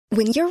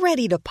When you're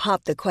ready to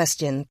pop the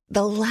question,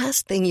 the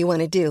last thing you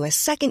want to do is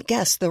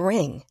second-guess the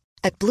ring.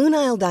 At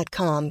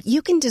BlueNile.com,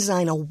 you can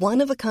design a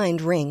one-of-a-kind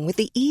ring with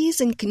the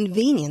ease and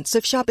convenience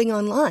of shopping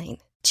online.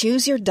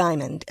 Choose your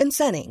diamond and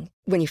setting.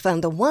 When you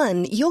find the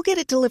one, you'll get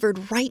it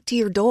delivered right to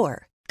your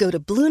door. Go to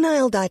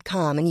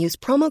BlueNile.com and use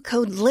promo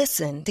code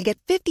LISTEN to get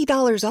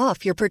 $50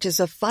 off your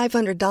purchase of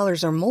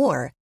 $500 or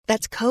more.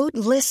 That's code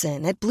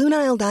LISTEN at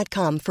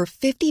BlueNile.com for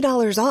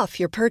 $50 off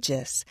your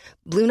purchase.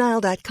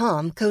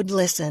 BlueNile.com, code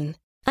LISTEN.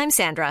 I'm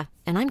Sandra,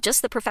 and I'm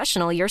just the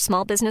professional your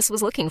small business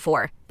was looking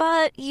for.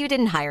 But you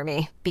didn't hire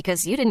me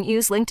because you didn't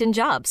use LinkedIn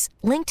Jobs.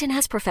 LinkedIn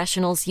has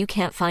professionals you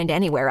can't find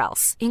anywhere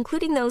else,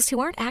 including those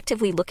who aren't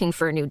actively looking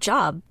for a new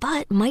job,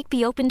 but might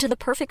be open to the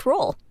perfect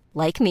role,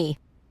 like me.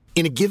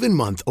 In a given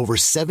month, over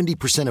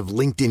 70% of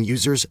LinkedIn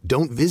users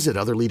don't visit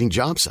other leading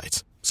job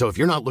sites. So if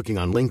you're not looking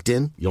on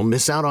LinkedIn, you'll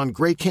miss out on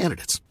great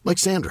candidates like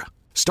Sandra.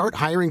 Start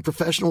hiring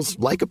professionals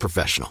like a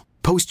professional.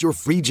 Post your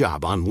free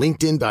job on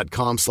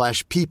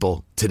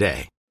linkedin.com/people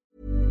today.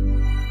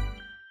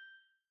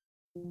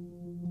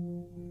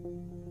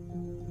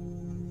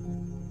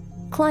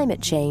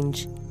 Climate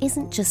change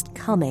isn't just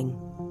coming,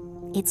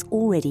 it's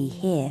already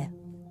here.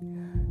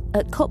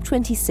 At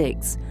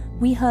COP26,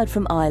 we heard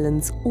from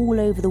islands all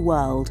over the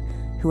world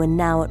who are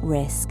now at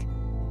risk.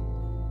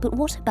 But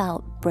what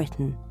about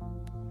Britain?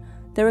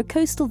 There are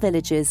coastal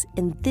villages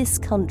in this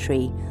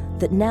country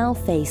that now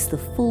face the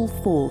full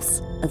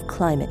force of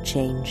climate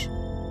change.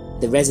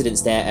 The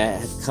residents there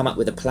have come up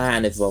with a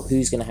plan of, well,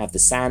 who's going to have the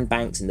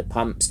sandbanks and the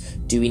pumps?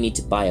 Do we need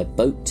to buy a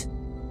boat?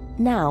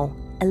 Now,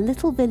 a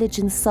little village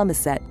in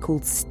Somerset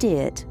called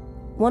Steart,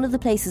 one of the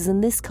places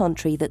in this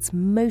country that's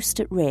most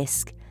at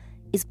risk,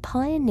 is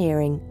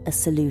pioneering a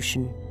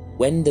solution.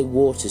 When the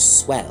waters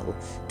swell,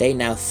 they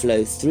now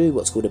flow through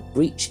what's called a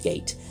breach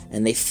gate,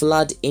 and they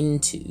flood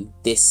into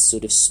this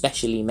sort of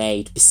specially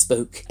made,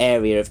 bespoke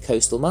area of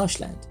coastal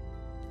marshland.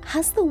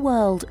 Has the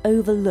world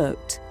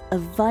overlooked a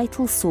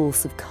vital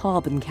source of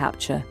carbon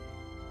capture?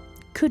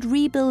 Could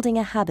rebuilding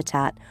a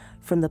habitat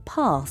from the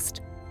past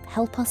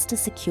help us to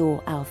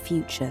secure our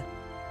future?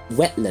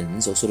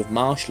 Wetlands, or sort of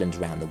marshland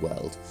around the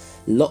world,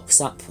 locks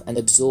up and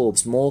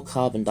absorbs more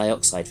carbon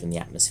dioxide from the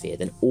atmosphere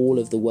than all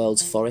of the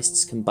world's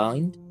forests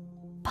combined.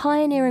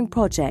 Pioneering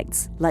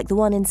projects like the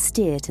one in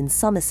Steart in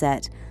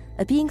Somerset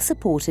are being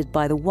supported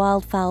by the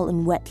Wildfowl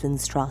and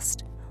Wetlands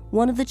Trust,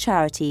 one of the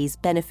charities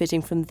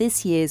benefiting from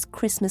this year's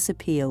Christmas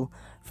appeal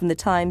from the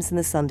Times and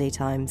the Sunday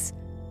Times.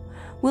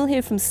 We'll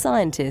hear from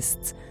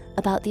scientists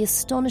about the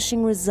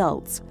astonishing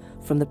results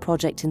from the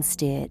project in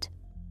Steart.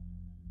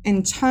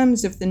 In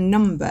terms of the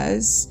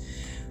numbers,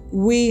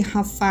 we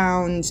have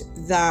found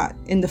that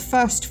in the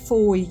first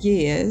 4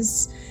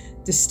 years,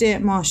 the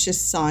Steart Marshes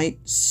site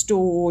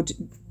stored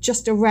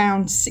just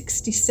around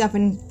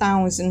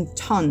 67,000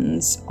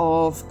 tonnes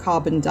of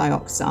carbon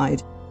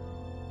dioxide.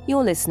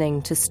 You're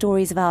listening to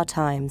Stories of Our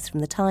Times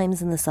from the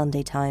Times and the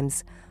Sunday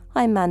Times.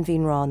 I'm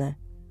Manveen Rana.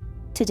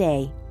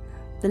 Today,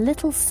 the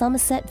little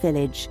Somerset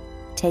village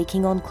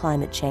taking on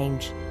climate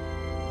change.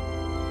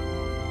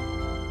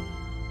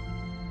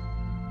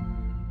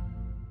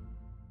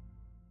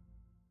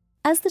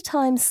 As the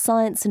Times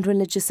science and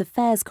religious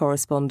affairs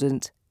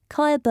correspondent,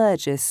 Kaya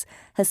Burgess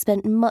has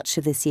spent much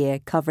of this year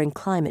covering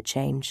climate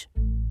change.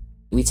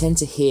 We tend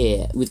to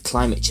hear with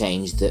climate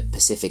change that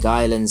Pacific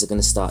islands are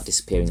going to start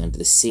disappearing under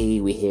the sea.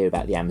 We hear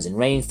about the Amazon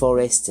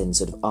rainforest and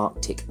sort of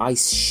Arctic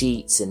ice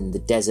sheets and the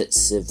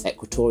deserts of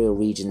equatorial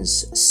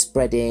regions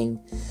spreading.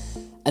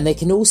 And they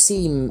can all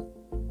seem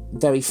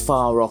very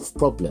far off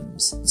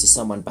problems to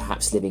someone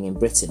perhaps living in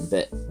Britain.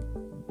 But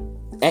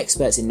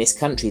experts in this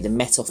country, the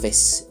Met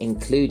Office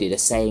included, are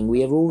saying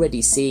we are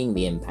already seeing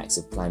the impacts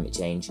of climate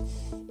change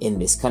in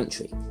this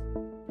country.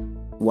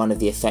 One of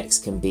the effects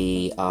can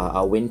be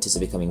our winters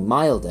are becoming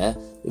milder,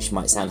 which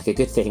might sound like a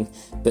good thing,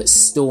 but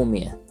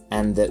stormier,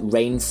 and that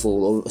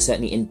rainfall, or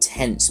certainly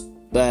intense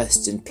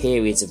bursts and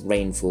periods of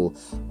rainfall,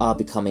 are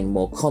becoming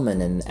more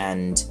common,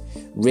 and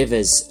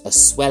rivers are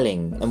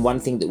swelling. And one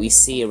thing that we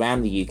see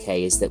around the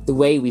UK is that the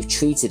way we've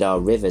treated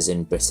our rivers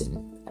in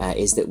Britain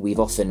is that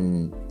we've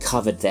often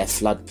covered their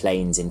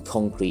floodplains in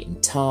concrete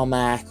and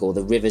tarmac, or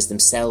the rivers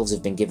themselves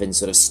have been given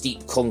sort of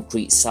steep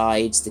concrete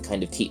sides to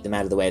kind of keep them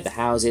out of the way of the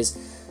houses.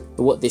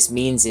 But what this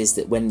means is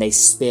that when they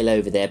spill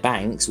over their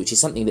banks, which is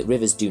something that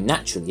rivers do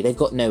naturally, they've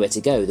got nowhere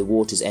to go. The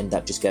waters end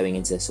up just going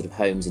into sort of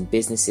homes and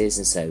businesses,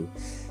 and so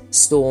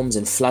storms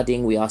and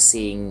flooding we are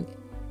seeing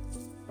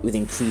with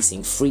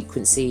increasing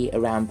frequency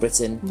around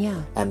Britain.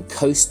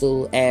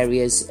 Coastal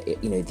areas,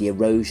 the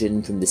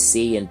erosion from the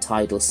sea and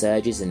tidal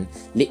surges, and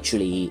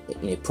literally,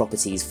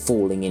 properties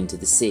falling into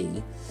the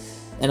sea.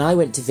 And I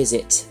went to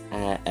visit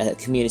a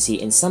community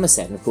in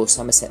Somerset, and of course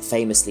Somerset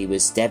famously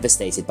was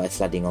devastated by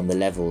flooding on the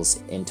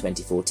Levels in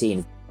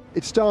 2014.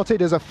 It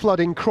started as a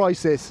flooding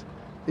crisis.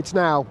 It's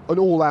now an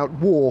all-out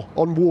war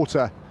on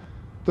water.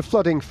 The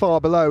flooding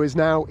far below is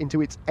now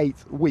into its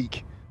 8th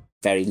week.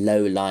 Very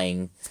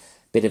low-lying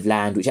bit of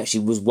land, which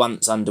actually was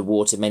once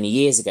underwater many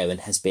years ago and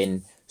has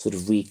been sort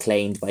of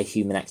reclaimed by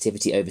human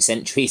activity over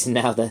centuries, and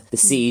now the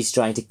sea's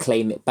trying to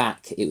claim it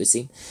back, it would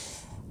seem.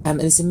 And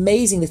this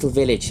amazing little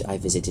village I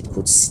visited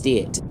called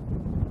Steart.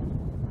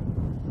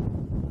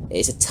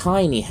 It's a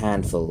tiny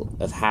handful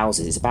of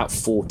houses. It's about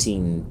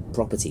 14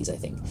 properties, I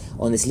think,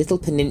 on this little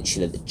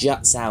peninsula that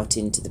juts out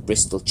into the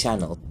Bristol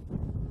Channel.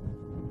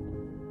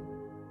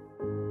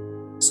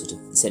 Sort of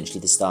essentially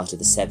the start of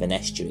the Severn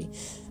estuary.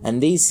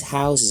 And these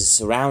houses are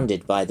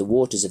surrounded by the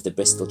waters of the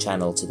Bristol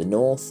Channel to the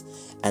north,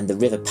 and the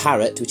River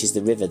Parrett, which is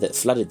the river that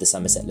flooded the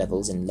Somerset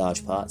levels in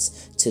large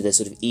parts, to the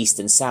sort of east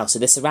and south. So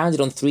they're surrounded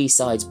on three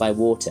sides by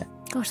water.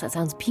 Gosh, that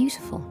sounds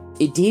beautiful.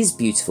 It is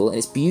beautiful, and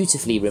it's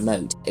beautifully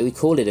remote. We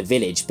call it a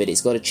village, but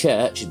it's got a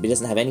church. It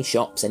doesn't have any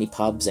shops, any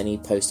pubs, any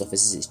post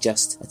offices. It's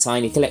just a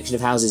tiny collection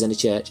of houses and a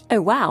church.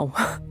 Oh, wow.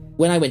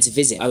 When I went to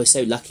visit, I was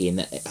so lucky in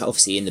that,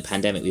 obviously, in the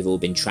pandemic, we've all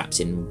been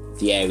trapped in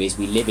the areas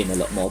we live in a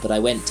lot more. But I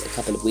went a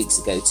couple of weeks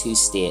ago to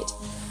Steart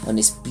on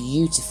this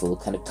beautiful,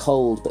 kind of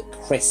cold but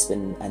crisp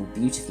and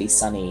beautifully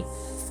sunny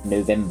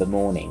November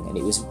morning, and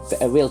it was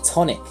a real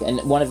tonic.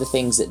 And one of the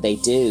things that they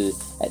do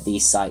at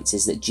these sites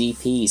is that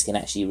GPs can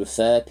actually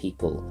refer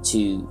people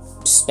to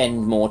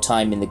spend more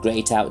time in the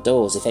great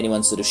outdoors if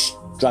anyone's sort of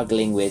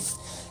struggling with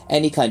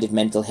any kind of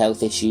mental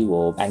health issue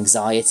or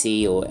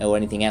anxiety or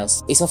anything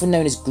else. It's often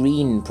known as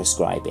green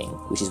prescribing,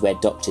 which is where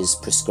doctors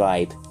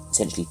prescribe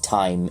essentially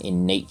time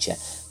in nature,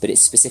 but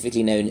it's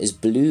specifically known as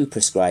blue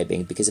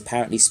prescribing because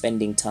apparently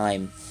spending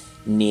time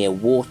near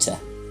water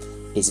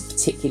is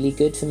particularly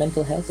good for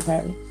mental health,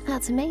 apparently.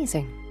 That's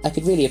amazing. I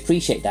could really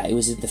appreciate that. It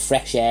was the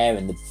fresh air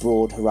and the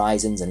broad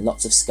horizons and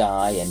lots of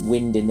sky and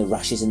wind in the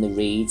rushes and the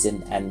reeds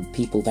and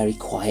people very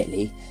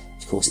quietly.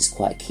 Of course, it's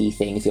quite a key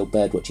thing if you're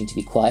bird watching to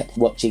be quiet,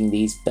 watching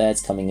these birds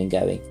coming and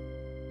going.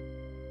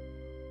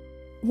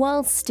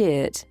 While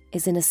Steart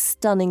is in a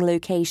stunning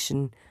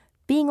location,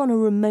 being on a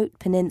remote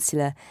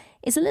peninsula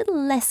is a little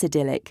less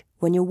idyllic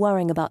when you're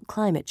worrying about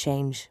climate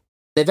change.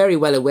 They're very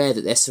well aware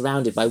that they're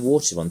surrounded by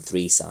water on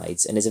three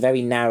sides, and there's a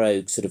very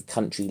narrow sort of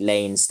country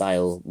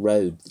lane-style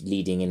road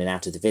leading in and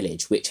out of the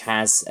village, which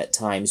has at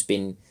times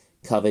been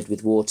covered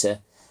with water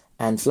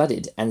and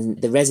flooded.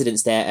 And the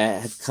residents there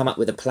have come up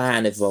with a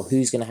plan of, well,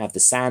 who's going to have the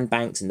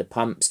sandbanks and the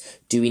pumps?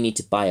 Do we need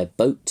to buy a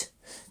boat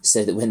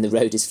so that when the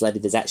road is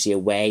flooded, there's actually a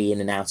way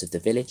in and out of the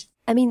village?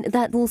 I mean,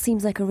 that all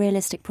seems like a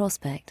realistic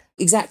prospect.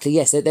 Exactly,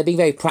 yes. They're being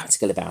very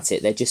practical about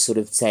it. They're just sort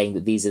of saying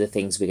that these are the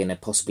things we're going to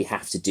possibly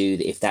have to do,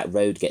 that if that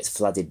road gets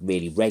flooded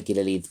really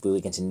regularly, we're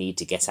going to need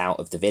to get out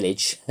of the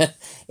village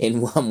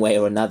in one way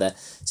or another.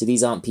 So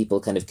these aren't people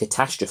kind of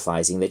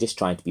catastrophizing. They're just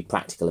trying to be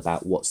practical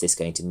about what's this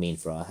going to mean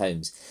for our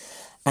homes.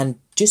 And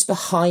just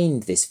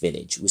behind this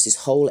village was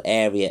this whole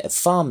area of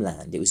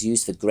farmland. It was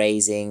used for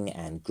grazing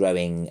and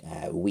growing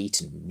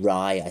wheat and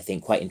rye, I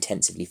think, quite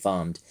intensively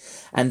farmed.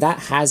 And that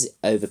has,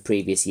 over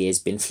previous years,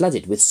 been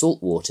flooded with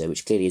salt water,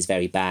 which clearly is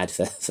very bad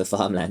for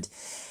farmland.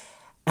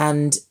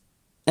 And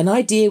an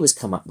idea was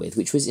come up with,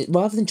 which was,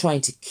 rather than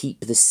trying to keep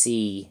the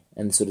sea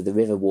and sort of the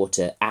river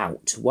water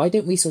out, why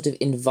don't we sort of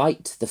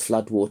invite the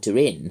flood water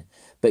in,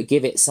 but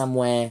give it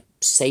somewhere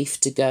safe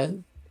to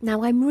go?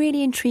 Now, I'm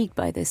really intrigued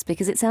by this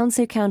because it sounds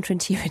so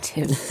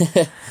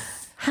counterintuitive.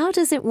 How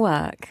does it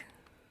work?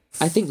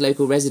 I think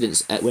local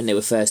residents, when they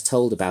were first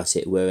told about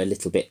it, were a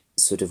little bit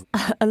sort of...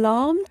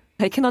 Alarmed?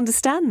 I can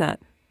understand that.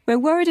 We're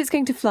worried it's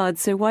going to flood,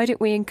 so why don't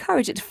we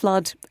encourage it to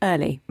flood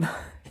early?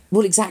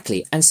 Well,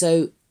 exactly. And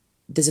so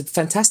there's a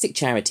fantastic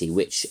charity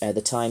which the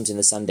Times and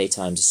the Sunday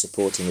Times are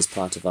supporting as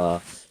part of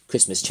our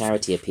Christmas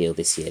charity appeal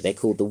this year. They're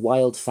called the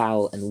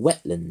Wildfowl and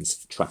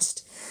Wetlands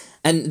Trust.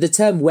 And the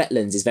term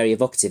wetlands is very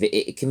evocative.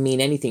 It can mean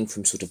anything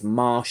from sort of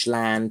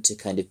marshland to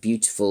kind of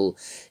beautiful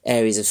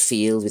areas of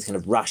field with kind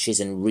of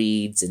rushes and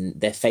reeds, and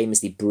they're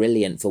famously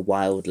brilliant for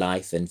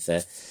wildlife and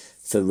for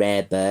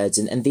rare birds.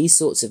 And these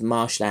sorts of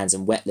marshlands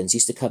and wetlands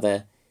used to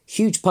cover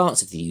huge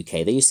parts of the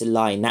UK. They used to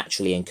lie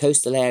naturally in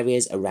coastal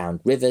areas,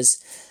 around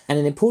rivers, and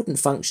an important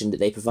function that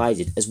they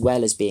provided, as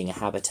well as being a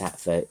habitat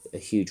for a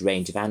huge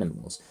range of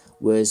animals,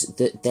 was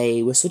that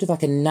they were sort of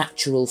like a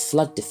natural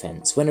flood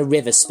defence. When a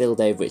river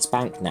spilled over its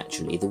bank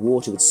naturally, the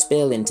water would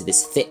spill into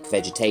this thick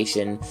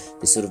vegetation,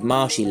 this sort of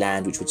marshy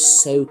land, which would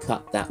soak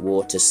up that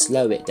water,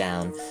 slow it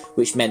down,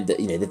 which meant that,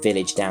 the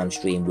village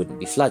downstream wouldn't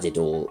be flooded,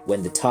 or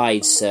when the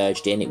tides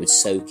surged in, it would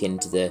soak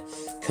into the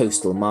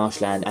coastal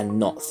marshland and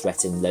not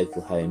threaten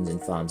local homes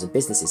and farms and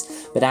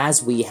businesses. But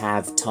as we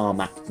have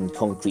tarmacked and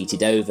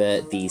concreted over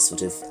these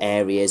sort of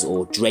areas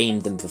or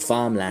drained them for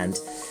farmland,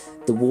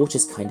 the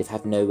waters kind of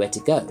have nowhere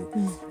to go.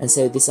 And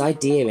so this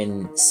idea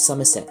in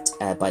Somerset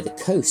by the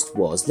coast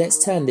was,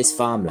 let's turn this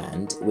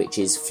farmland, which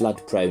is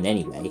flood prone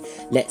anyway,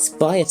 let's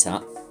buy it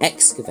up,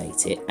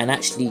 excavate it, and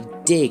actually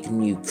dig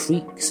new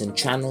creeks and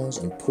channels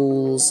and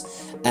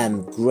pools,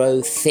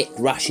 grow thick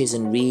rushes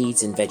and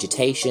reeds and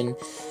vegetation.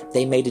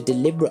 They made a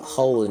deliberate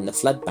hole in the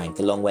flood bank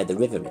along where the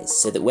river is,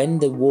 so that when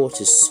the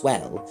waters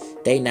swell,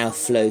 they now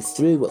flow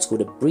through what's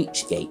called a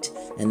breach gate,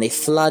 and they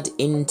flood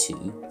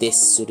into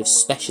this sort of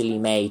specially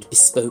made,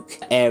 bespoke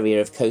area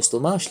of coastal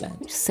marshland.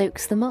 Which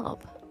soaks them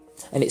up.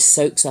 and it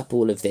soaks up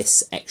all of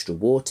this extra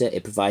water.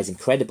 It provides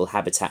incredible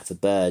habitat for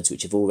birds,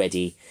 which have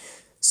already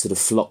sort of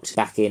flocked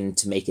back in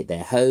to make it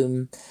their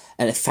home.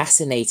 And a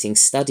fascinating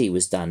study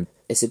was done.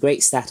 It's a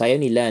great stat I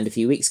only learned a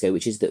few weeks ago,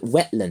 which is that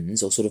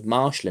wetlands, or sort of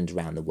marshland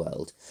around the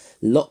world,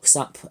 locks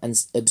up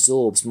and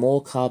absorbs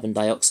more carbon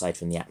dioxide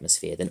from the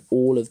atmosphere than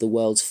all of the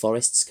world's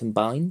forests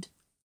combined.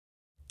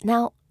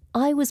 Now,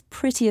 I was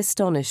pretty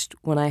astonished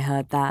when I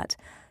heard that.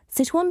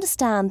 So to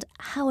understand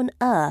how on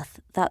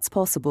earth that's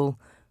possible,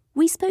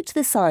 we spoke to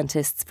the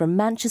scientists from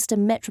Manchester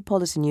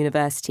Metropolitan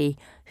University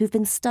who've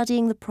been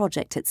studying the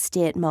project at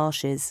Steart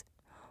Marshes.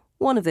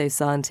 One of those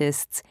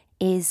scientists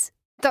is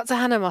Dr.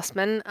 Hannah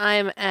Mossman.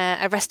 I'm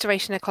a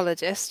restoration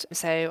ecologist,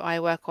 so I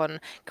work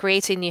on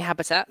creating new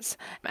habitats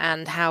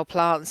and how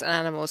plants and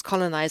animals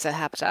colonise their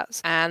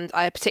habitats, and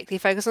I particularly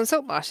focus on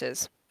salt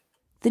marshes.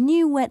 The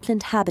new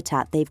wetland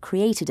habitat they've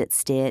created at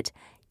Steart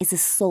is a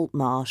salt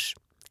marsh,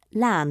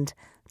 land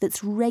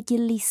that's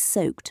regularly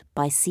soaked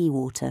by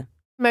seawater.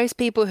 Most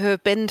people who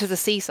have been to the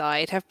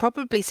seaside have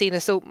probably seen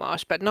a salt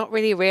marsh but not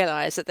really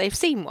realised that they've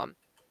seen one.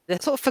 They're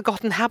sort of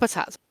forgotten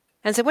habitats.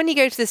 And so when you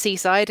go to the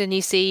seaside and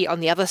you see on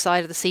the other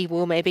side of the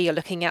seawall, maybe you're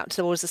looking out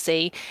towards the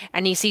sea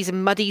and you see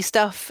some muddy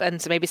stuff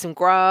and maybe some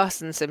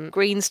grass and some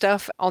green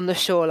stuff on the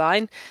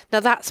shoreline. Now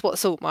that's what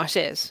salt marsh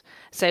is.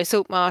 So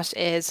salt marsh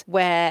is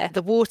where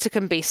the water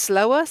can be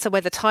slower. So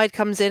where the tide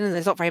comes in and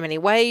there's not very many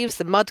waves,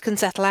 the mud can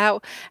settle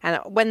out. And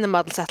when the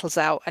mud settles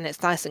out and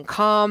it's nice and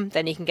calm,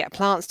 then you can get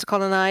plants to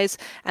colonise.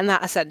 And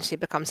that essentially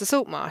becomes a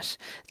salt marsh.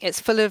 It's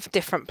full of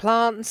different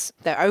plants.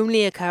 They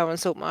only occur on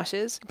salt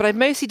marshes. But I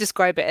mostly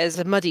describe it as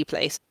a muddy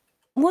place.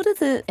 What are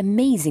the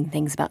amazing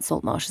things about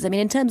salt marshes? I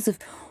mean, in terms of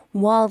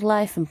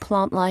wildlife and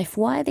plant life,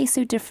 why are they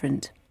so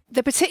different?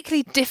 They're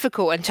particularly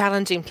difficult and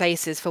challenging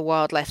places for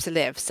wildlife to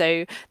live.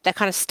 So they're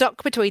kind of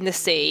stuck between the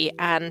sea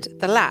and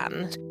the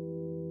land.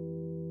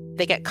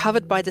 They get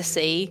covered by the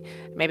sea,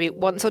 maybe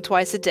once or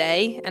twice a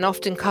day, and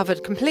often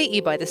covered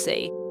completely by the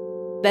sea.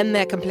 Then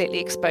they're completely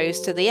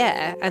exposed to the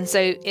air. And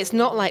so it's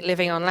not like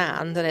living on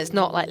land and it's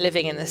not like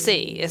living in the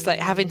sea. It's like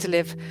having to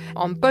live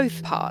on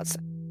both parts.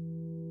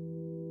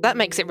 That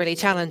makes it really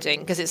challenging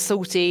because it's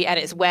salty and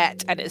it's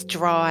wet and it's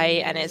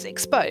dry and it's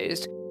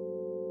exposed.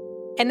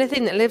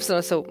 Anything that lives on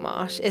a salt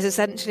marsh is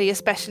essentially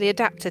especially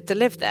adapted to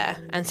live there,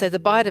 and so the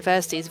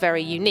biodiversity is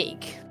very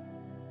unique.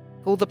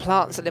 All the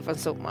plants that live on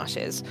salt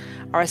marshes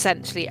are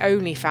essentially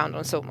only found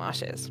on salt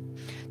marshes.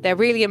 They're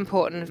really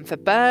important for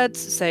birds,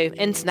 so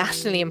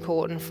internationally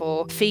important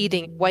for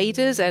feeding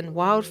waders and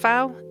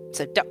wildfowl,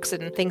 so ducks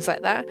and things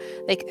like that.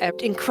 They are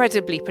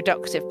incredibly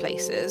productive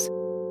places.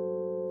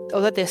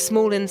 Although they're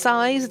small in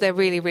size, they're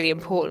really, really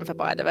important for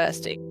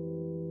biodiversity.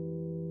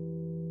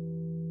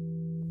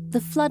 The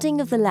flooding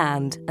of the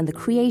land and the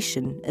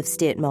creation of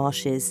Steart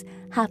Marshes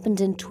happened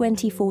in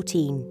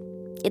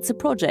 2014. It's a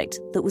project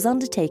that was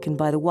undertaken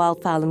by the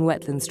Wildfowl and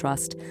Wetlands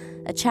Trust,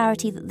 a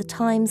charity that the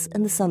Times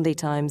and the Sunday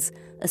Times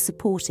are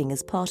supporting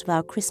as part of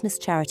our Christmas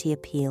charity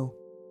appeal.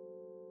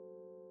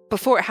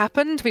 Before it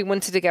happened, we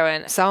wanted to go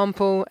and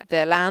sample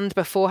the land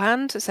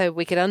beforehand so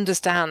we could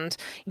understand,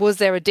 was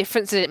there a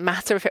difference? Did it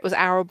matter if it was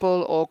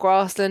arable or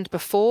grassland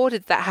before?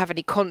 Did that have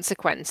any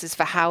consequences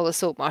for how the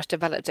salt marsh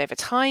developed over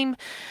time?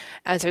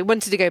 And so we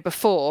wanted to go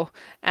before.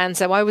 And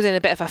so I was in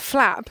a bit of a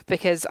flap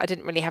because I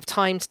didn't really have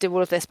time to do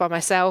all of this by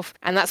myself.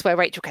 And that's where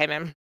Rachel came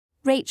in.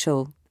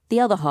 Rachel, the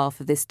other half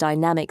of this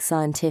dynamic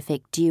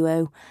scientific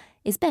duo,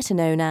 is better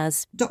known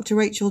as Dr.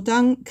 Rachel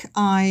Dunk.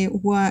 I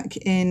work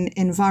in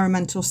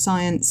environmental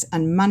science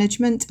and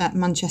management at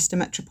Manchester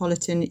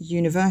Metropolitan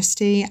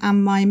University,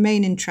 and my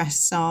main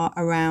interests are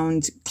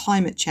around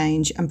climate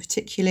change, and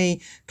particularly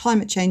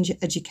climate change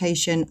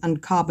education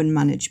and carbon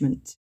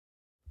management.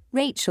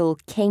 Rachel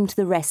came to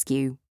the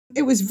rescue.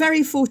 It was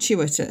very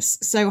fortuitous.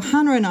 So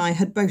Hannah and I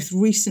had both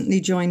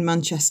recently joined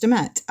Manchester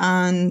Met,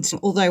 and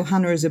although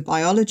Hannah is a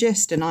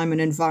biologist and I'm an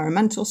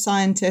environmental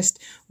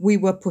scientist, we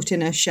were put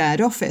in a shared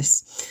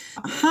office.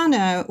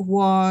 Hannah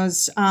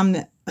was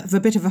of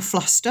a bit of a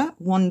fluster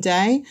one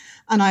day,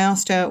 and I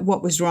asked her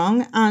what was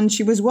wrong, and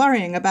she was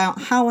worrying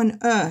about how on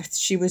earth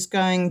she was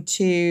going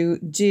to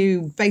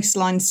do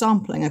baseline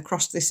sampling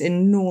across this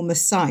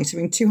enormous site. I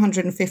mean,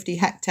 250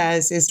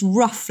 hectares is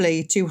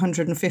roughly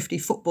 250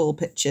 football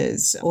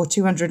pitches or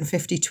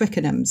 250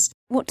 Twickenhams.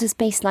 What does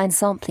baseline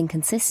sampling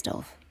consist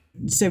of?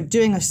 So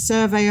doing a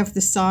survey of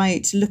the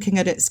site, looking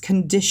at its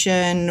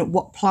condition,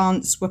 what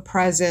plants were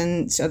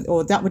present,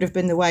 or that would have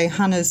been the way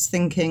Hannah's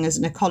thinking as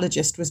an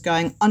ecologist was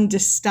going,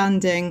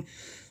 understanding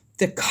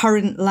the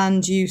current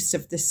land use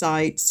of the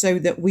site so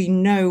that we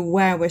know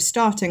where we're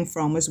starting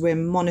from as we're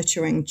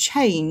monitoring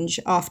change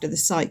after the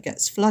site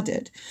gets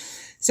flooded.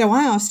 So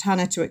I asked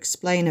Hannah to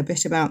explain a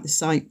bit about the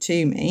site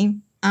to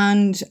me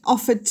and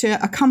offered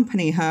to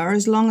accompany her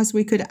as long as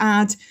we could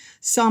add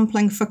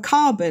sampling for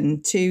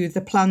carbon to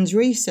the planned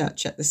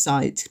research at the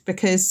site,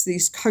 because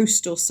these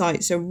coastal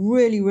sites are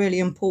really, really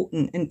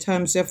important in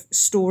terms of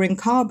storing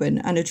carbon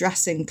and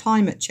addressing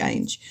climate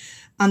change.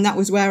 And that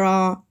was where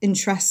our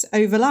interests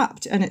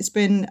overlapped. And it's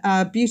been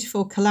a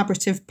beautiful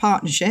collaborative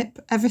partnership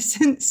ever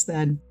since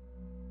then.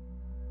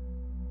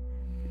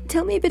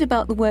 Tell me a bit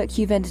about the work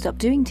you've ended up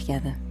doing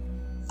together.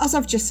 As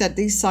I've just said,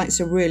 these sites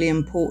are really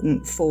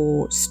important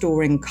for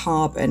storing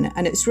carbon,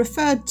 and it's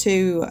referred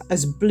to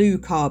as blue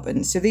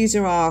carbon. So these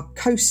are our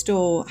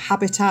coastal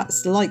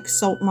habitats like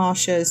salt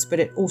marshes, but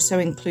it also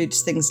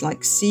includes things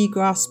like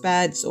seagrass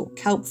beds or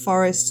kelp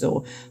forests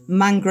or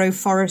mangrove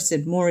forests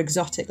in more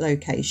exotic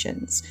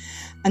locations.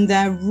 And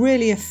they're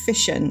really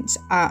efficient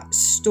at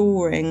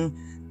storing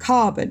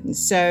carbon.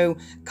 So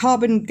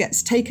carbon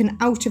gets taken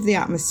out of the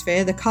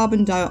atmosphere, the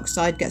carbon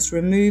dioxide gets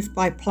removed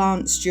by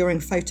plants during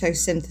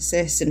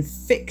photosynthesis and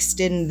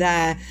fixed in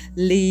their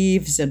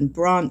leaves and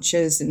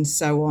branches and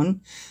so on,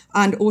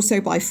 and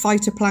also by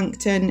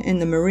phytoplankton in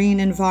the marine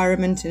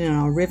environment and in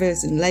our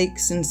rivers and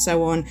lakes and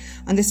so on.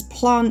 And this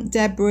plant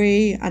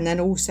debris and then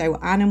also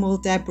animal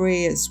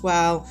debris as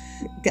well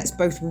gets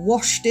both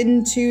washed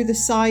into the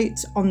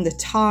site on the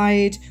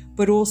tide,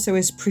 but also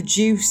is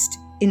produced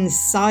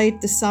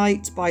inside the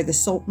site by the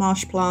salt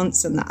marsh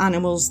plants and the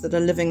animals that are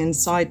living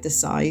inside the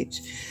site.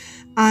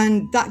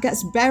 And that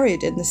gets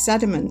buried in the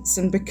sediments.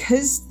 And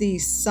because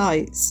these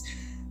sites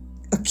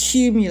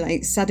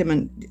accumulate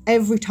sediment,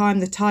 every time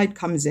the tide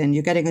comes in,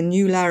 you're getting a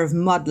new layer of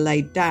mud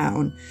laid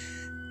down.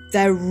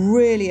 They're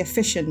really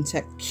efficient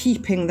at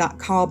keeping that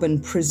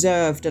carbon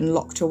preserved and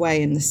locked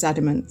away in the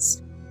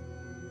sediments.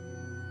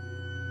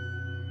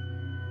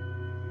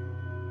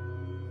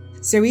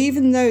 So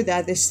even though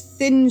they're this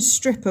thin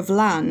strip of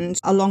land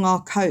along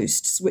our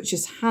coasts, which,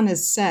 as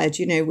Hannah's said,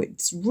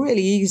 it's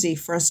really easy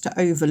for us to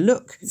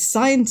overlook.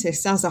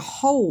 Scientists as a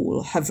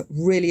whole have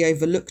really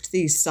overlooked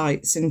these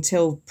sites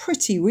until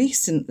pretty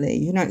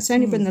recently. It's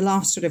only been the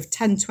last sort of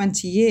 10,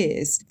 20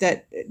 years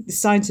that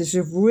scientists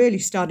have really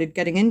started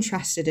getting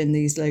interested in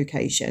these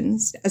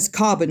locations as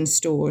carbon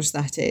stores,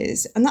 that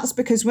is. And that's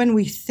because when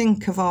we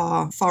think of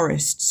our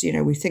forests,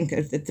 we think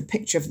of the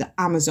picture of the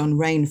Amazon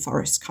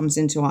rainforest comes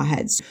into our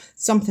heads.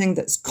 Something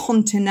that's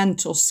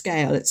continental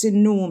scale, it's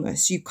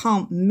enormous, you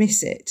can't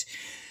miss it.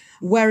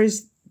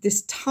 Whereas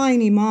this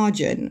tiny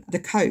margin, the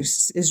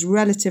coasts, is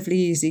relatively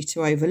easy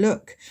to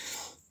overlook.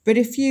 But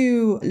if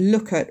you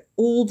look at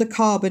all the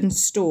carbon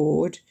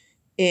stored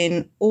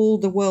in all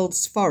the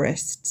world's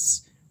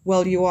forests,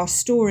 well, you are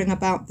storing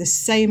about the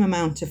same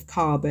amount of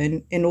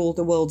carbon in all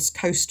the world's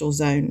coastal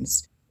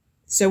zones.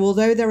 So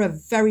although they're a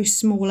very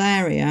small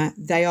area,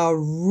 they are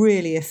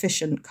really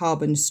efficient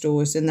carbon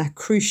stores, and they're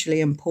crucially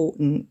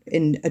important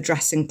in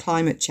addressing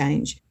climate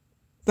change,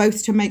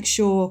 both to make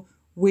sure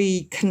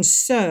we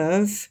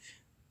conserve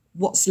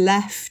what's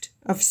left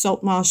of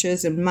salt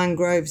marshes and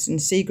mangroves and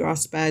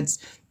seagrass beds,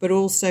 but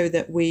also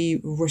that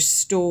we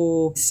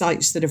restore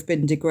sites that have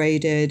been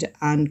degraded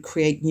and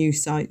create new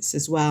sites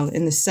as well,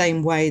 in the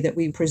same way that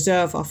we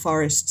preserve our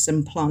forests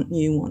and plant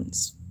new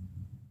ones.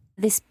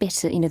 This bit,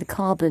 the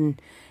carbon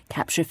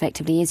capture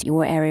effectively is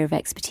your area of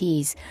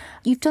expertise.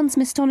 You've done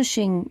some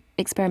astonishing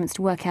experiments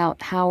to work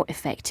out how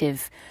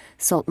effective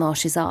salt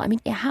marshes are.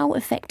 How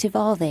effective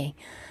are they,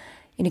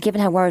 given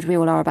how worried we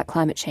all are about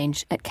climate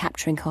change, at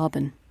capturing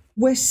carbon?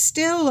 We're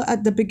still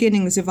at the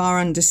beginnings of our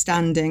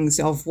understandings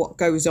of what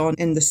goes on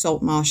in the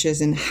salt marshes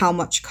and how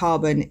much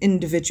carbon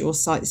individual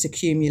sites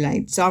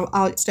accumulate. So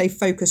I'll stay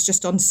focused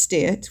just on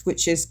Steart,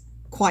 which is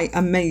quite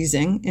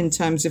amazing in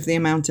terms of the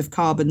amount of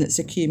carbon that's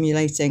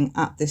accumulating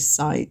at this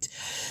site.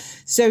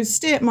 So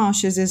Steart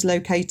Marshes is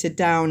located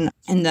down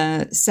in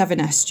the Severn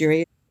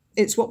estuary.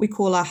 It's what we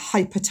call a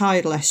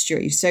hypertidal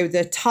estuary. So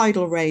the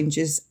tidal range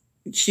is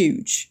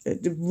huge,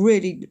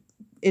 really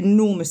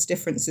enormous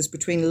differences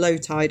between low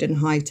tide and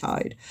high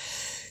tide.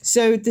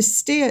 So the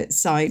Steart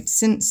site,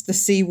 since the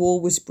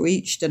seawall was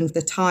breached and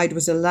the tide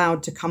was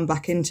allowed to come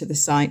back into the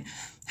site,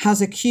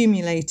 has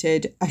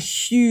accumulated a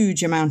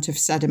huge amount of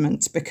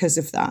sediment because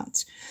of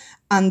that.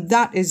 And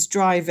that is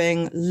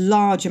driving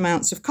large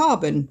amounts of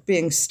carbon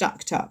being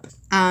stacked up.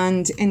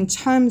 And in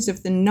terms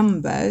of the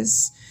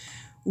numbers,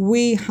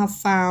 we have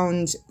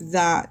found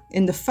that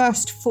in the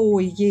first 4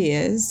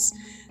 years,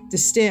 the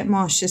Steart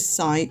Marshes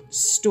site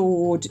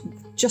stored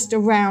just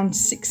around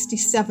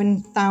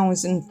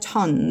 67,000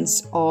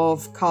 tonnes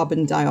of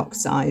carbon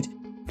dioxide.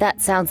 That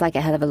sounds like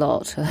a hell of a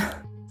lot.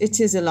 It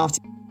is a lot.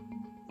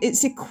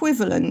 It's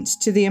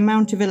equivalent to the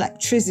amount of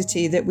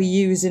electricity that we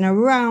use in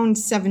around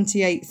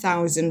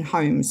 78,000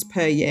 homes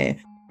per year.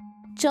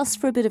 Just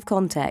for a bit of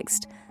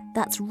context,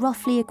 that's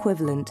roughly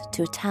equivalent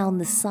to a town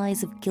the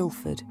size of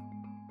Guildford.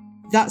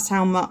 That's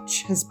how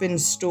much has been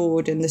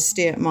stored in the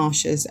Steart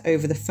Marshes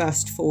over the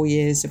first 4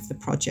 years of the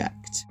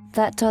project.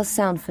 That does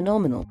sound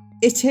phenomenal.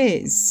 It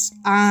is.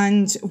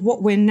 And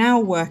what we're now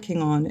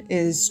working on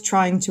is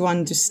trying to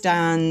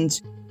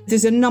understand,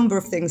 there's a number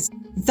of things.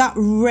 That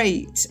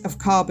rate of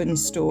carbon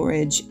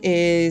storage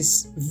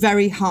is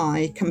very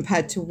high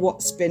compared to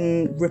what's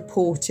been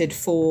reported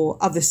for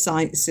other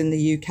sites in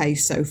the UK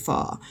so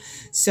far.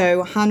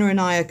 So Hannah and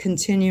I are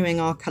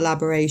continuing our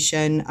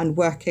collaboration and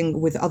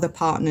working with other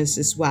partners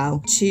as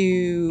well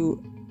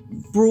to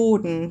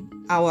broaden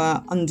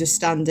our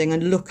understanding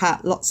and look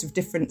at lots of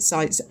different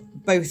sites,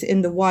 both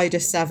in the wider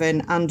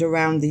Severn and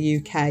around the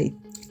UK.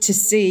 to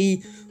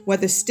see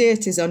whether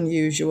Steert is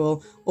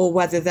unusual or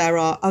whether there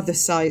are other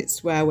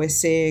sites where we're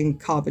seeing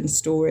carbon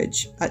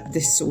storage at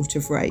this sort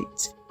of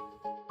rate.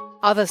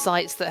 Other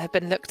sites that have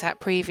been looked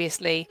at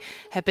previously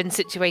have been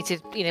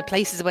situated,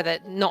 places where they're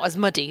not as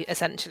muddy,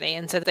 essentially.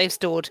 And so they've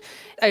stored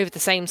over the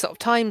same sort of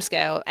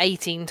timescale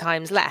 18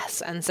 times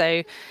less. And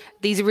so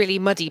these really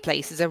muddy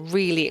places are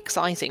really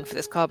exciting for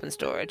this carbon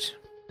storage.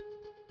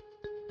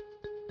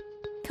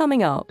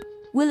 Coming up,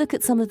 we'll look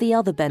at some of the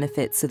other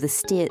benefits of the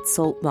Steert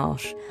salt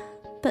marsh.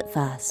 But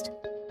first.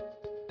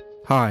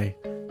 Hi,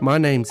 my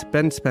name's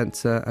Ben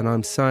Spencer and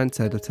I'm science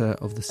editor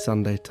of the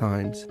Sunday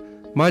Times.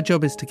 My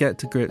job is to get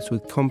to grips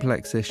with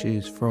complex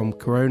issues from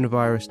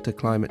coronavirus to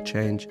climate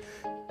change.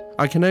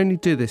 I can only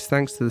do this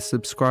thanks to the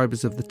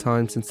subscribers of the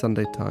Times and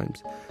Sunday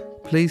Times.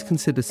 Please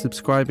consider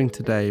subscribing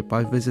today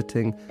by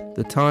visiting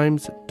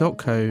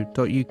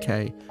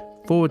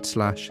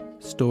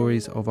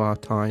thetimes.co.uk/stories of our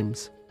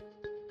times.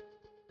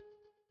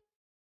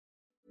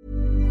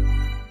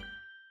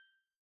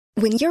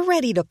 When you're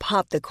ready to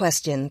pop the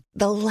question,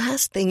 the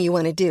last thing you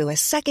want to do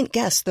is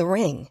second-guess the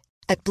ring.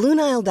 At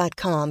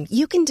BlueNile.com,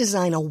 you can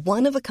design a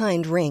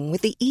one-of-a-kind ring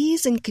with the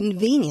ease and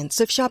convenience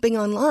of shopping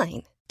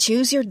online.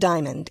 Choose your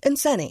diamond and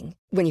setting.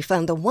 When you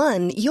find the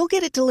one, you'll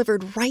get it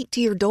delivered right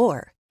to your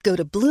door. Go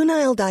to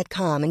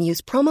BlueNile.com and use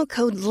promo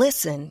code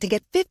LISTEN to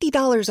get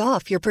 $50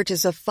 off your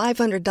purchase of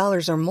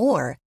 $500 or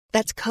more.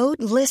 That's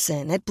code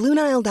LISTEN at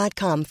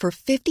BlueNile.com for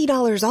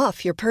 $50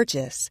 off your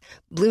purchase.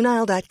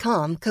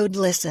 BlueNile.com, code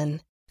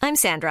LISTEN. I'm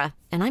Sandra,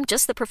 and I'm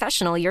just the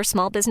professional your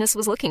small business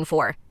was looking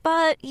for.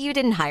 But you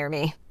didn't hire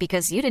me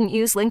because you didn't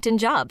use LinkedIn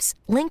Jobs.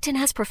 LinkedIn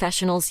has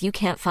professionals you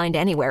can't find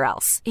anywhere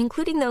else,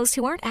 including those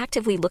who aren't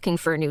actively looking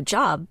for a new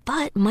job,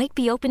 but might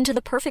be open to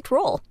the perfect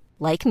role,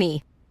 like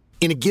me.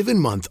 In a given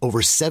month,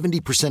 over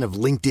 70% of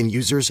LinkedIn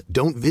users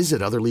don't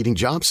visit other leading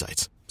job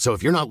sites. So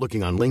if you're not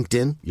looking on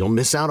LinkedIn, you'll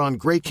miss out on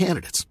great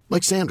candidates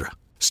like Sandra.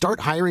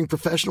 Start hiring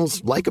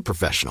professionals like a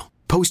professional.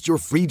 Post your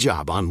free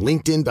job on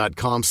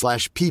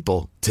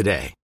linkedin.com/people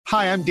today.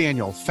 Hi, I'm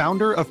Daniel,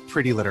 founder of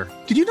Pretty Litter.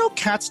 Did you know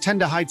cats tend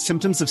to hide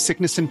symptoms of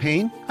sickness and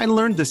pain? I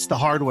learned this the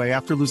hard way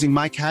after losing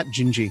my cat,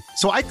 Gingy.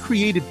 So I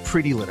created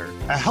Pretty Litter,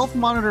 a health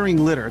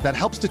monitoring litter that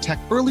helps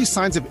detect early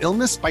signs of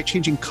illness by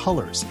changing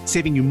colors,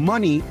 saving you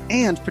money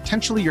and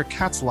potentially your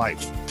cat's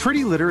life.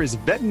 Pretty Litter is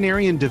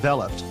veterinarian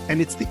developed,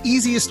 and it's the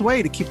easiest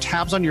way to keep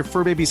tabs on your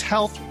fur baby's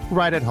health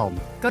right at home.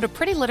 Go to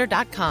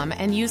prettylitter.com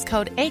and use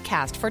code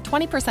ACAST for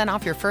 20%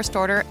 off your first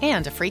order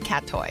and a free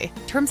cat toy.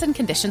 Terms and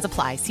conditions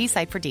apply. See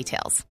site for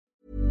details.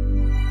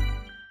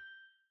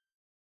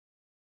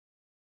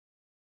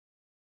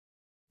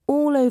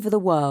 All over the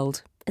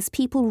world, as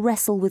people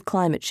wrestle with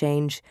climate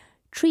change,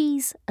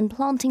 trees and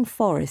planting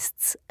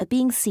forests are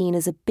being seen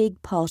as a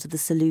big part of the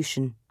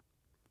solution.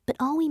 But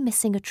are we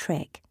missing a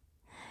trick?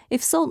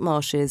 If salt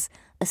marshes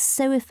are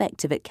so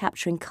effective at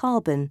capturing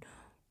carbon,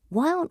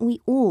 why aren't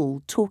we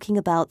all talking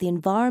about the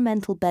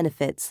environmental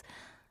benefits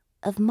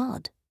of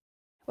mud?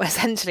 Well,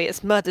 essentially,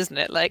 it's mud, isn't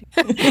it?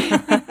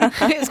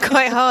 It's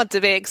quite hard to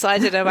be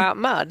excited about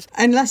mud.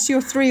 Unless you're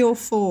 3 or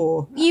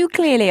 4. You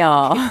clearly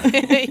are.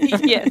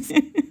 Yes.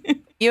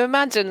 You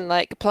imagine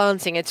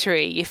planting a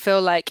tree, you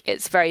feel like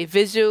it's very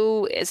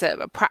visual, it's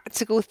a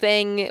practical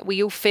thing.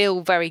 We all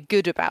feel very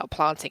good about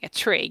planting a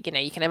tree.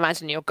 You can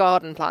imagine your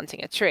garden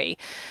planting a tree.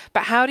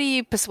 But how do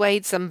you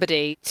persuade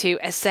somebody to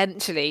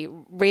essentially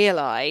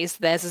realise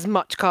there's as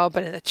much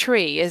carbon in a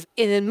tree as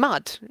in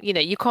mud?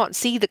 You can't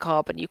see the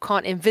carbon, you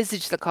can't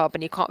envisage the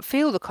carbon, you can't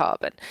feel the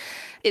carbon.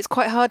 It's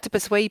quite hard to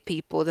persuade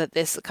people that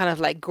this kind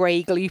of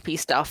grey gloopy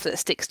stuff that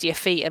sticks to your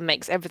feet and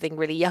makes everything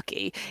really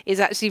yucky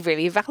is actually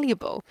really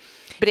valuable.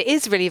 But it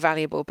is really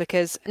valuable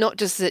because not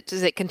just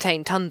does it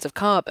contain tons of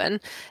carbon,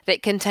 but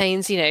it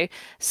contains,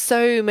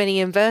 so many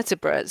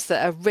invertebrates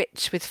that are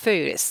rich with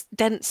food. It's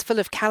dense, full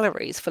of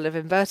calories, full of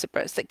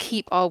invertebrates that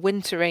keep our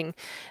wintering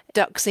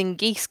ducks and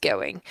geese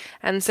going.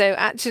 And so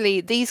actually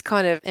these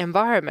kind of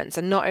environments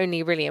are not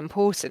only really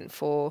important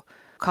for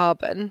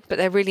carbon, but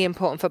they're really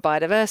important for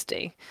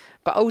biodiversity.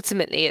 But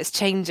ultimately, it's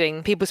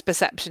changing people's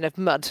perception of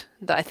mud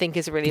that I think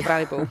is really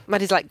valuable.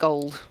 Mud is like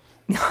gold.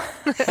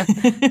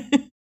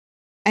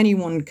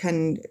 Anyone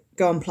can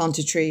go and plant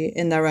a tree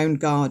in their own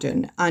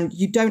garden, and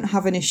you don't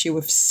have an issue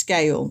of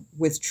scale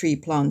with tree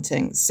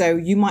planting. So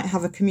you might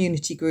have a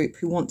community group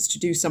who wants to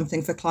do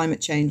something for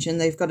climate change, and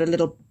they've got a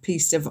little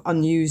piece of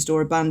unused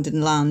or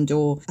abandoned land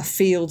or a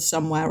field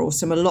somewhere or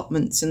some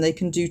allotments, and they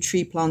can do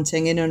tree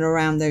planting in and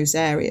around those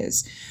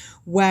areas.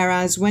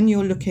 Whereas when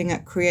you're looking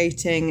at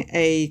creating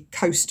a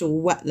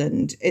coastal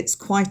wetland, it's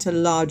quite a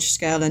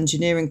large-scale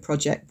engineering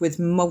project with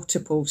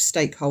multiple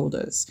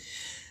stakeholders.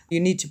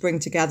 You need to bring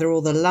together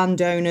all the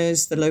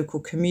landowners, the local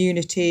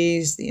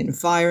communities, the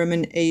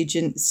Environment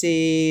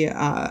Agency,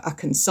 a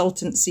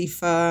consultancy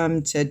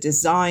firm to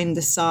design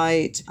the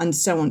site, and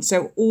so on.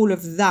 So all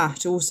of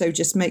that also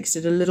just makes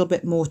it a little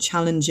bit more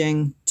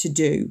challenging to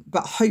do.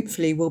 But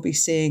hopefully we'll be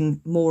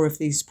seeing more of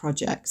these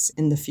projects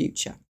in the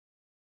future.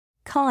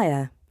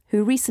 Kaya,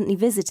 who recently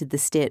visited the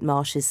Steert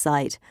Marshes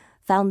site,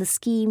 found the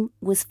scheme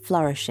was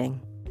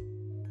flourishing.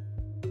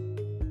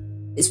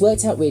 It's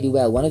worked out really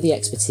well. One of the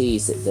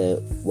expertise that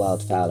the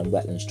Wildfowl and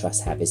Wetlands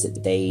Trust have is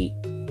that they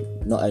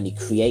not only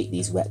create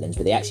these wetlands,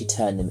 but they actually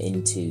turn them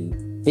into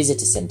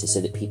visitor centres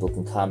so that people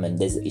can come,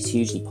 and it's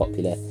hugely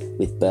popular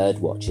with bird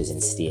watchers in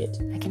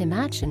Steart. I can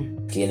imagine.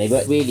 And they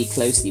work really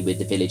closely with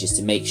the villagers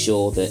to make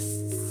sure that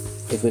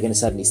if we're going to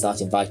suddenly start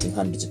inviting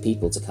hundreds of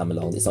people to come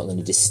along, it's not going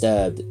to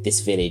disturb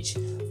this village.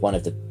 One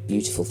of the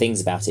beautiful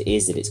things about it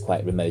is that it's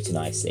quite remote and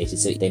isolated,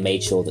 so they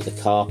made sure that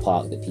the car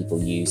park that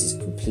people use is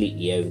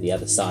completely over the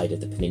other side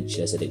of the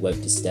peninsula so that it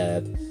won't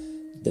disturb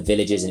the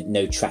villagers, and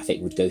no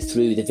traffic would go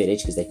through the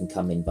village because they can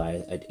come in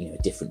by a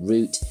different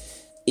route.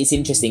 It's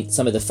interesting,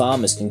 some of the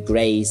farmers can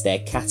graze their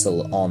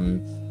cattle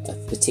on a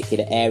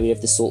particular area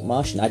of the salt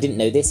marsh, and I didn't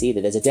know this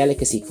either. There's a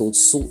delicacy called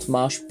salt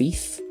marsh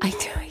beef. I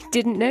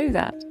didn't know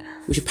that.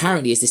 Which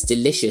apparently is this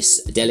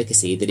delicious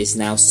delicacy that is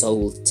now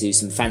sold to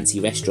some fancy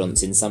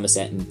restaurants in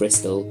Somerset and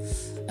Bristol.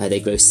 They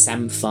grow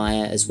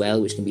samphire as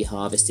well, which can be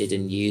harvested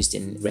and used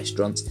in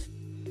restaurants.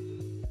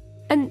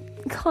 And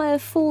Kaya,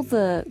 for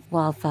the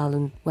Wildfowl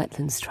and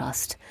Wetlands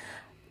Trust,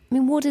 I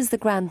mean, what is the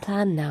grand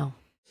plan now?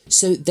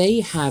 So they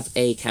have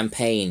a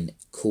campaign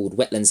called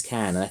Wetlands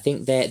Can, and I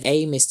think their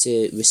aim is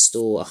to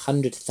restore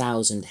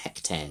 100,000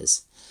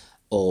 hectares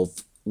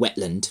of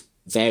wetland,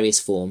 various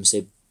forms,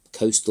 so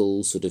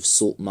coastal sort of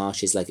salt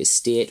marshes like at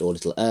Steart, or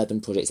little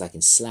urban projects like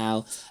in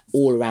Slough,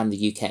 all around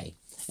the UK.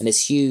 And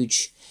there's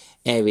huge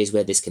areas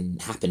where this can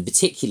happen,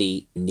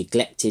 particularly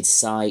neglected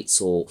sites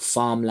or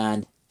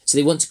farmland. So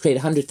they want to create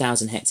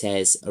 100,000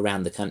 hectares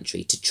around the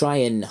country to try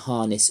and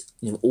harness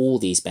all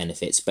these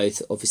benefits,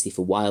 both obviously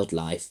for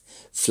wildlife,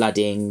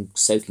 flooding,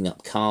 soaking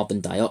up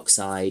carbon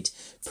dioxide,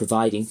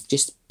 providing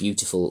just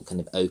beautiful kind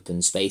of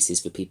open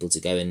spaces for people to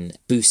go and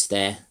boost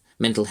their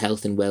mental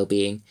health and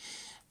well-being.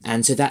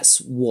 And so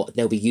that's what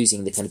they'll be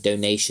using, the kind of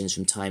donations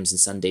from Times and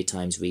Sunday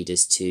Times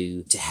readers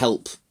to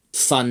help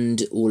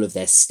fund all of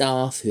their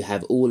staff who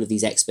have all of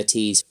these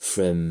expertise,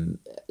 from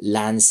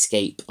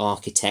landscape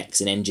architects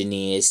and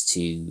engineers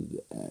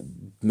to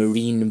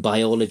marine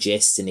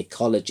biologists and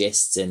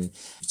ecologists and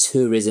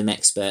tourism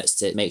experts,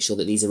 to make sure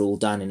that these are all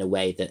done in a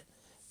way that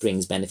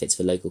brings benefits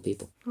for local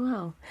people.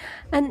 Wow.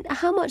 And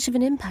how much of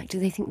an impact do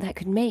they think that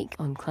could make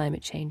on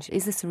climate change?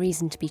 Is this a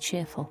reason to be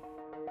cheerful?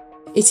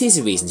 It is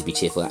a reason to be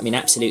cheerful. I mean,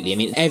 absolutely. I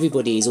mean,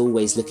 everybody is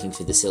always looking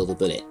for the silver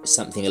bullet,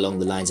 something along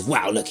the lines of,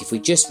 wow, look, if we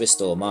just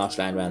restore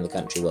marshland around the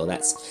country, well,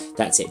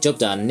 that's it. Job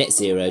done, net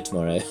zero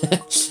tomorrow.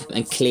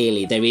 And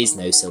clearly there is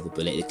no silver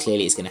bullet.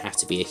 Clearly it's going to have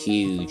to be a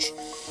huge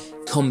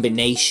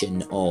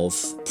combination of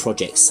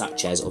projects,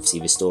 such as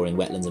obviously restoring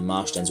wetlands and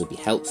marshlands would be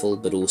helpful,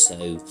 but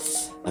also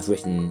I've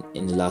written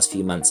in the last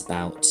few months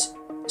about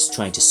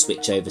trying to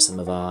switch over some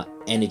of our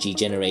energy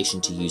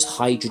generation to use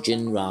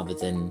hydrogen rather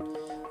than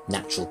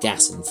natural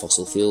gas and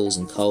fossil fuels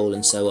and coal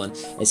and so on.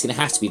 And it's going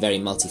to have to be very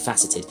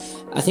multifaceted.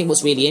 I think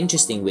what's really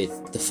interesting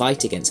with the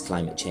fight against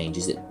climate change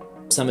is that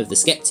some of the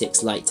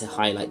skeptics like to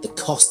highlight the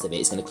cost of it.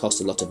 It's going to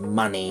cost a lot of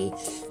money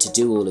to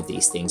do all of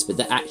these things, but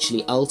that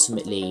actually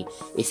ultimately,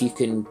 if you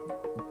can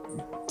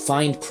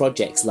find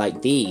projects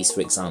like these,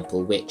 for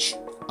example, which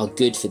are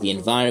good for the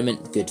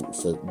environment, good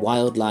for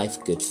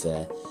wildlife, good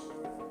for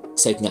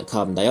soaking up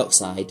carbon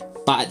dioxide,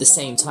 but at the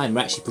same time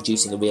we're actually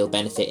producing a real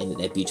benefit in that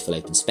they're beautiful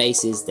open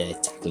spaces, they're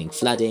tackling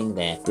flooding,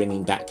 they're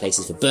bringing back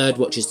places for bird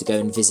watchers to go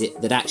and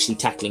visit, that actually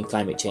tackling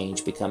climate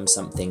change becomes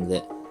something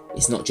that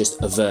it's not just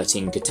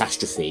averting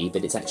catastrophe,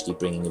 but it's actually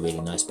bringing a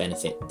really nice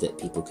benefit that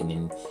people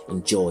can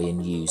enjoy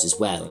and use as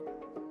well.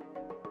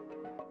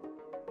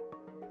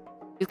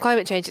 With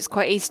climate change, it's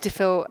quite easy to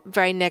feel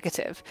very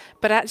negative.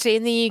 But actually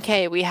in the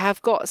UK, we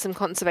have got some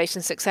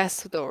conservation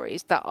success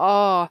stories that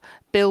are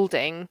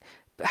building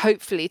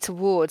hopefully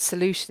towards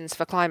solutions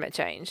for climate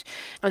change.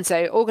 And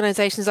so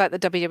organisations like the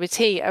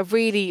WWT are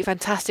really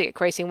fantastic at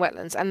creating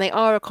wetlands, and they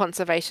are a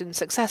conservation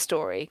success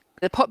story.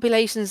 The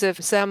populations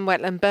of some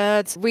wetland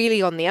birds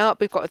really on the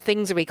up. We've got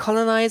things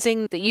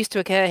recolonising that used to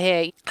occur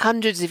here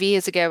hundreds of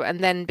years ago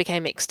and then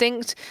became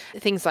extinct.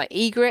 Things like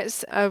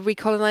egrets are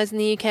recolonised in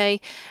the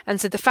UK.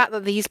 And so the fact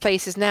that these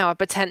places now are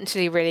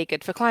potentially really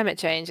good for climate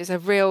change is a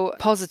real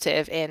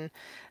positive in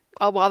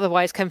what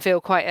otherwise can feel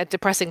quite a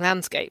depressing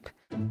landscape.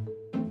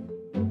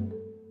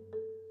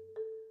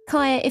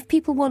 Kaya, if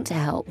people want to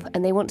help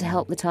and they want to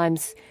help the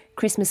Times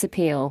Christmas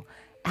Appeal,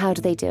 how do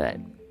they do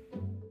it?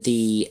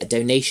 The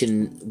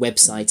donation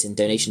website and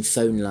donation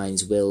phone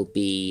lines will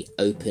be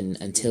open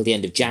until the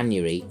end of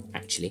January,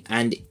 actually.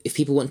 And if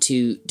people want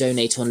to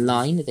donate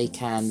online, they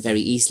can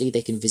very easily.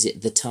 They can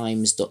visit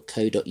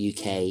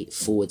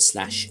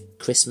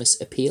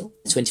thetimes.co.uk/Christmas Appeal,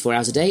 24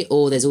 hours a day.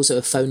 Or there's also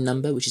a phone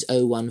number, which is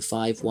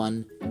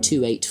 0151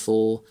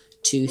 284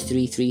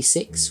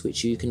 2336,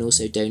 which you can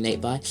also donate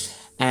by.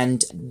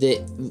 And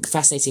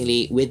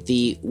fascinatingly, with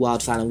the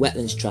Wildfowl and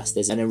Wetlands Trust,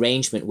 there's an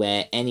arrangement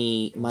where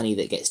any money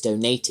that gets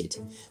donated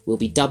will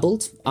be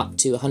doubled up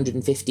to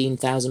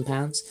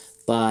 £115,000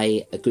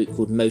 by a group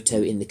called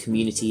Moto in the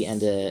Community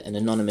and an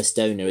anonymous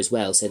donor as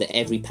well, so that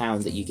every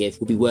pound that you give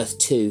will be worth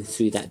 £2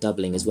 through that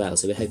doubling as well.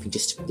 So we're hoping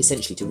just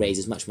essentially to raise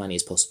as much money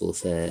as possible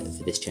for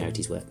this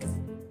charity's work.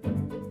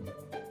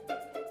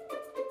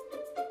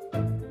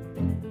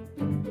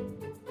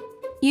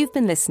 You've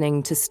been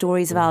listening to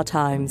Stories of Our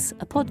Times,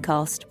 a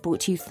podcast brought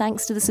to you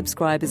thanks to the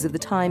subscribers of The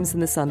Times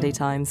and The Sunday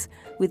Times,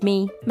 with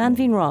me,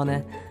 Manveen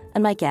Rana,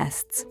 and my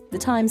guests, The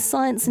Times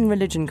science and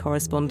religion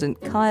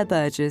correspondent Kaya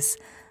Burgess,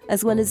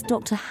 as well as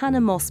Dr. Hannah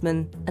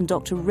Mossman and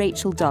Dr.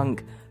 Rachel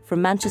Dunk from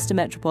Manchester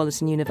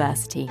Metropolitan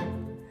University.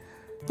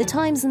 The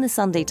Times and The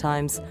Sunday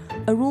Times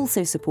are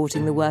also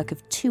supporting the work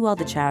of two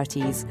other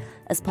charities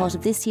as part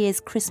of this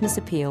year's Christmas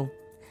Appeal,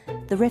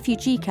 the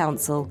Refugee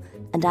Council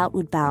and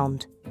Outward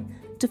Bound.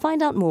 To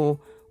find out more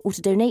or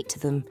to donate to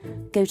them,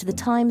 go to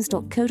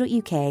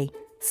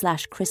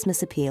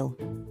thetimes.co.uk/Christmas Appeal.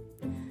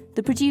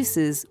 The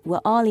producers were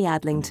Arlie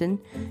Adlington,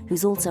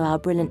 who's also our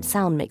brilliant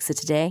sound mixer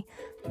today,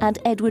 and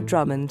Edward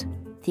Drummond.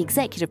 The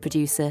executive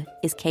producer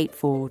is Kate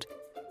Ford.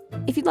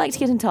 If you'd like to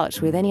get in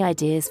touch with any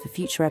ideas for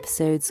future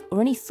episodes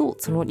or any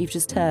thoughts on what you've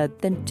just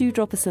heard, then do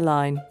drop us a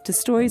line to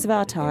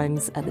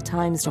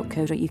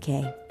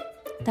storiesofourtimes@thetimes.co.uk.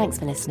 Thanks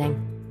for listening.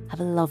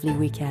 Have a lovely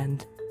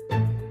weekend.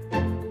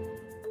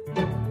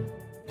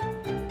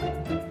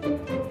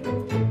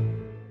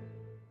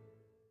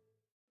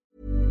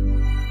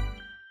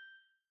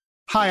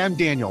 Hi, I'm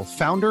Daniel,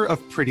 founder of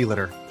Pretty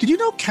Litter. Did you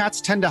know cats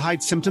tend to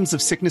hide symptoms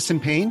of sickness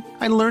and pain?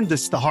 I learned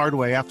this the hard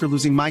way after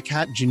losing my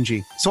cat,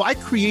 Gingy. So I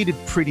created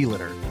Pretty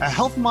Litter, a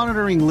health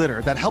monitoring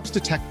litter that helps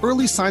detect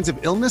early signs of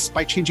illness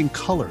by changing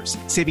colors,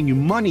 saving you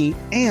money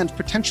and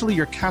potentially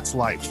your cat's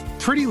life.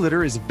 Pretty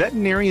Litter is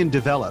veterinarian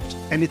developed,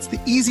 and it's the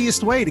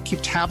easiest way to keep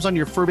tabs on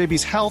your fur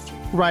baby's health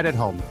right at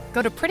home.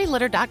 Go to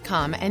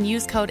prettylitter.com and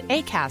use code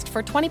ACAST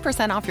for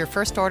 20% off your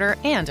first order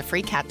and a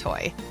free cat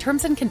toy.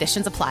 Terms and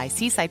conditions apply.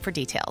 See site for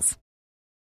details.